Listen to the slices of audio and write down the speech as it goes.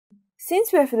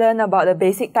Since we have learned about the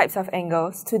basic types of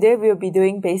angles, today we will be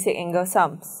doing basic angle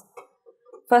sums.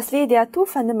 Firstly, there are two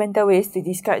fundamental ways to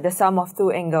describe the sum of two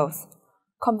angles: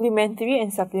 complementary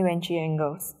and supplementary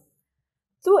angles.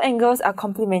 Two angles are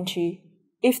complementary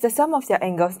if the sum of their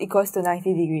angles equals to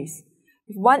 90 degrees.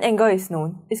 If one angle is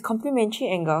known, its complementary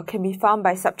angle can be found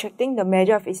by subtracting the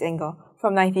measure of its angle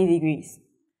from 90 degrees.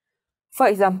 For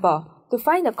example, to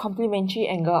find the complementary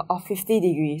angle of 50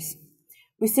 degrees,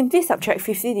 we simply subtract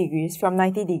 50 degrees from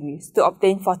 90 degrees to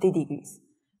obtain 40 degrees.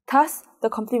 Thus, the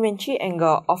complementary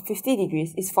angle of 50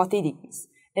 degrees is 40 degrees,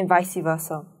 and vice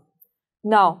versa.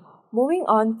 Now, moving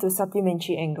on to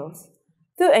supplementary angles.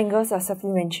 Two angles are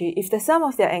supplementary if the sum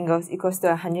of their angles equals to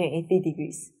 180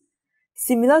 degrees.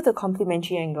 Similar to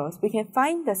complementary angles, we can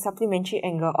find the supplementary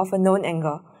angle of a known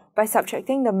angle by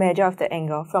subtracting the measure of the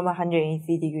angle from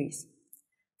 180 degrees.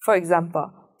 For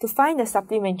example, to find the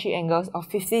supplementary angles of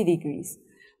 50 degrees,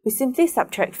 we simply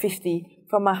subtract 50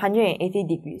 from 180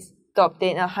 degrees to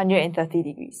obtain 130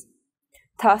 degrees.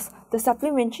 Thus, the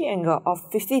supplementary angle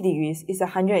of 50 degrees is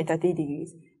 130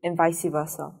 degrees, and vice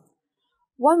versa.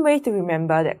 One way to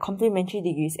remember that complementary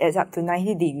degrees adds up to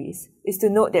 90 degrees is to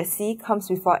note that C comes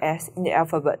before S in the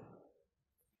alphabet.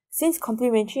 Since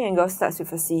complementary angle starts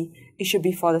with a C, it should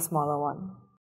be for the smaller one.